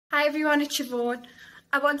Hi everyone, it's Siobhan.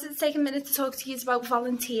 I wanted to take a minute to talk to you about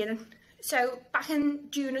volunteering. So back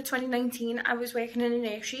in June of 2019, I was working in a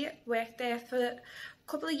nursery. I worked there for a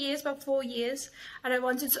couple of years, about 4 years, and I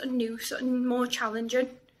wanted something new, something more challenging.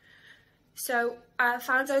 So I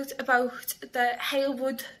found out about the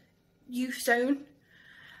Halewood Youth Zone.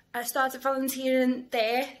 I started volunteering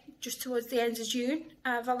there just towards the end of June.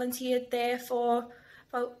 I volunteered there for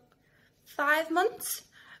about 5 months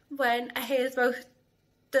when I heard about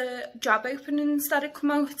the job openings that had come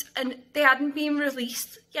out, and they hadn't been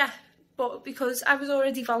released yet, but because I was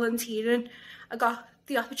already volunteering, I got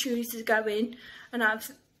the opportunity to go in and have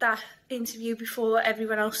that interview before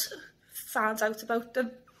everyone else found out about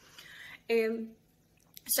them.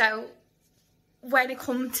 So when it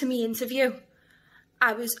come to my interview,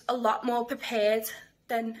 I was a lot more prepared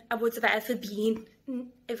than I would have ever been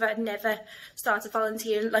if I'd never started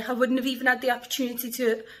volunteering. Like, I wouldn't have even had the opportunity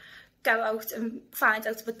to go out and find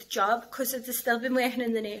out about the job because I'd still been working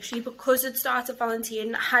in the nursery. Because I'd started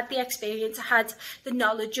volunteering, I had the experience, I had the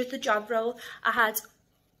knowledge of the job role, I had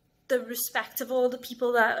the respect of all the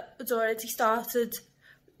people that had already started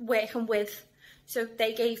working with. So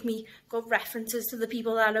they gave me good references to the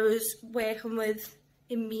people that I was working with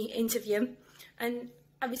in my interview, and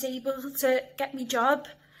I was able to get my job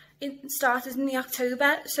started in the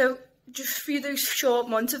October. So just through those short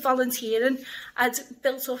months of volunteering, I'd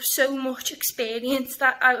built up so much experience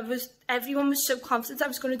that everyone was so confident I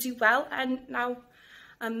was going to do well, and now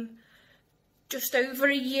I'm just over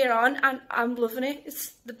a year on and I'm loving it.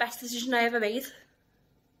 It's the best decision I ever made.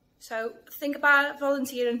 So think about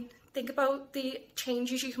volunteering, think about the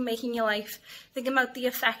changes you can make in your life, think about the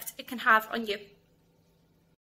effect it can have on you.